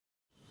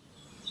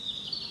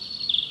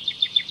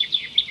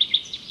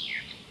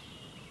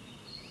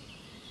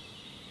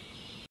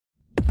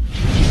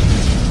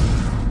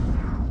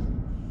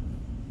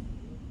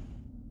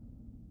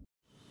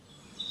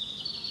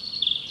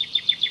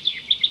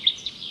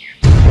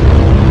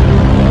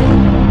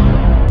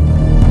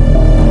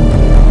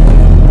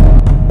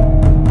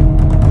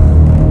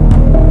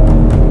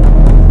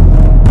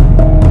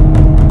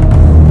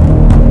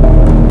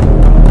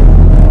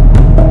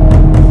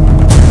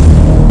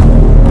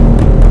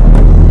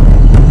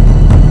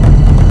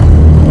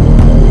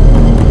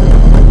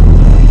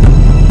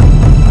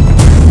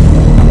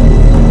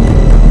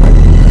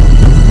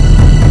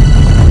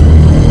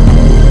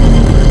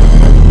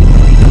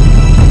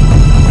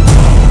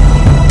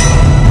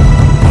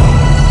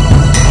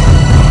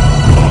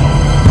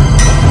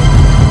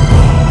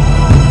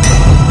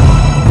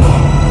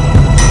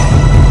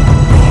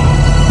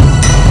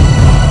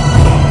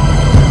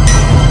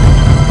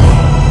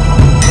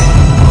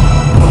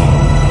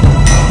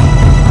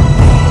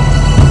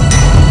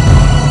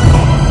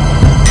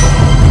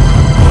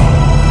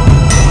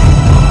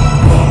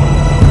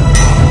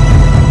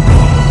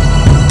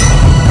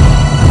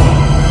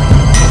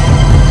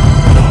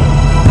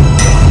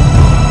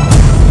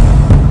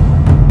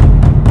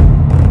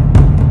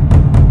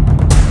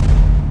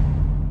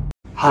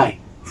Hi,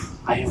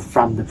 I am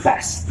from the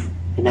past,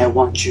 and I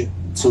want you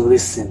to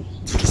listen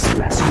to this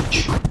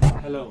message.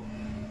 Hello,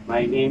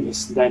 my name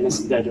is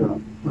Denis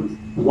Diderot,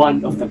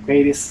 one of the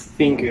greatest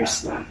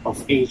thinkers of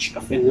age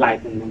of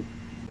Enlightenment.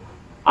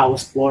 I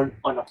was born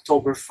on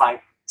October 5,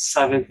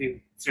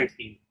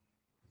 1713.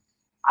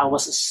 I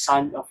was a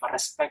son of a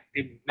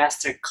respected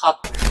master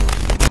cutler.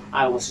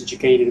 I was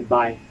educated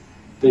by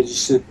the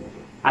Jesuit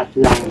at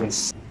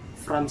Langres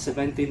from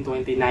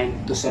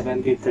 1729 to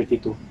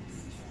 1732.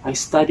 I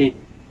studied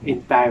in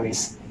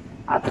Paris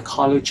at the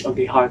College of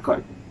the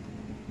Harcourt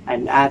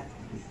and at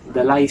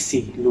the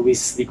Lycée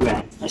Louis de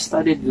Grand. I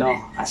studied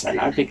law as an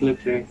article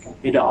clerk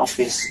in the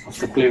office of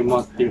the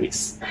Clermont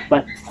Denis,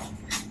 but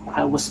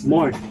I was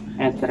more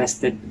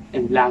interested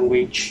in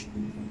language,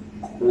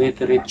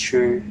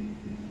 literature,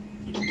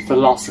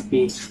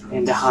 philosophy,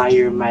 and the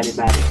higher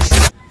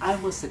mathematics. I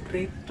was a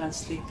great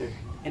translator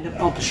and a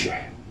publisher.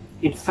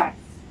 In fact,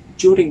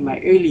 during my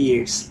early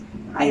years,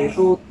 I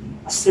wrote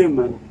a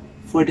sermon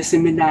for the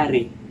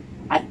seminary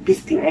at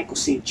 50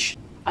 Ecosage.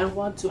 I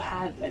want to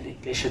have an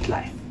English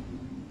life,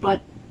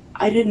 but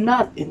I did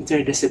not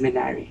enter the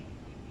seminary,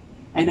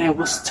 and I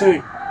was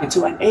turned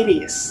into an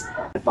atheist.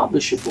 I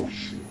published a book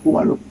who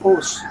are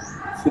opposed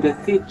to the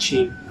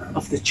teaching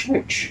of the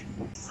church.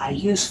 I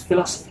used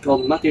philosophical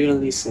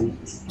materialism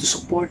to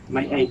support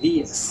my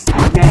ideas.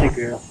 I met a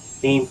girl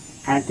named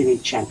Anthony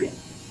Champion,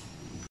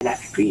 and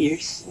after 3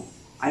 years,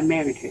 I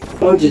married her. In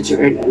order to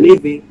earn a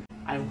living,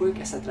 I work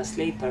as a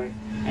translator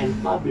and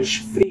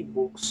publish 3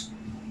 books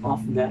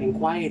of the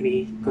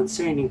inquiry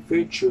concerning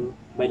virtue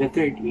by the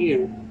 3rd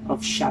year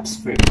of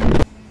SABSCRIBE.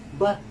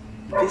 But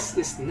this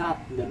is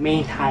not the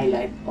main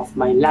highlight of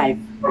my life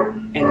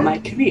and my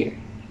career.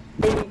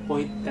 The main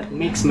point that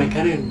makes my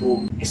career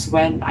boom is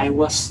when I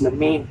was the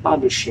main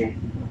publisher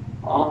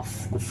of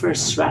the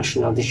first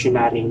rational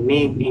dictionary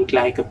named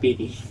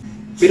Encyclopedia.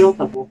 We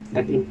wrote a book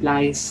that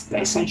implies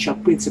the essential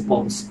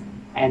principles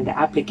and the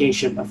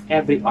application of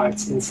every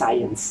arts and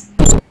science.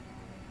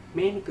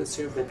 Many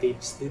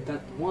conservatives did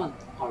not want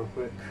our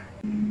work.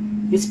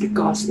 It's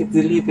because it's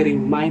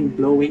delivering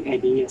mind-blowing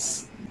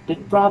ideas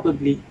that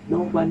probably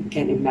no one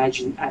can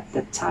imagine at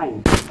that time.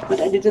 But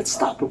I didn't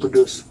stop to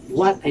produce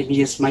what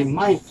ideas my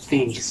mind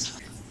thinks.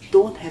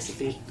 Don't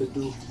hesitate to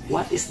do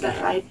what is the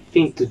right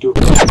thing to do.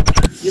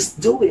 Just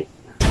do it.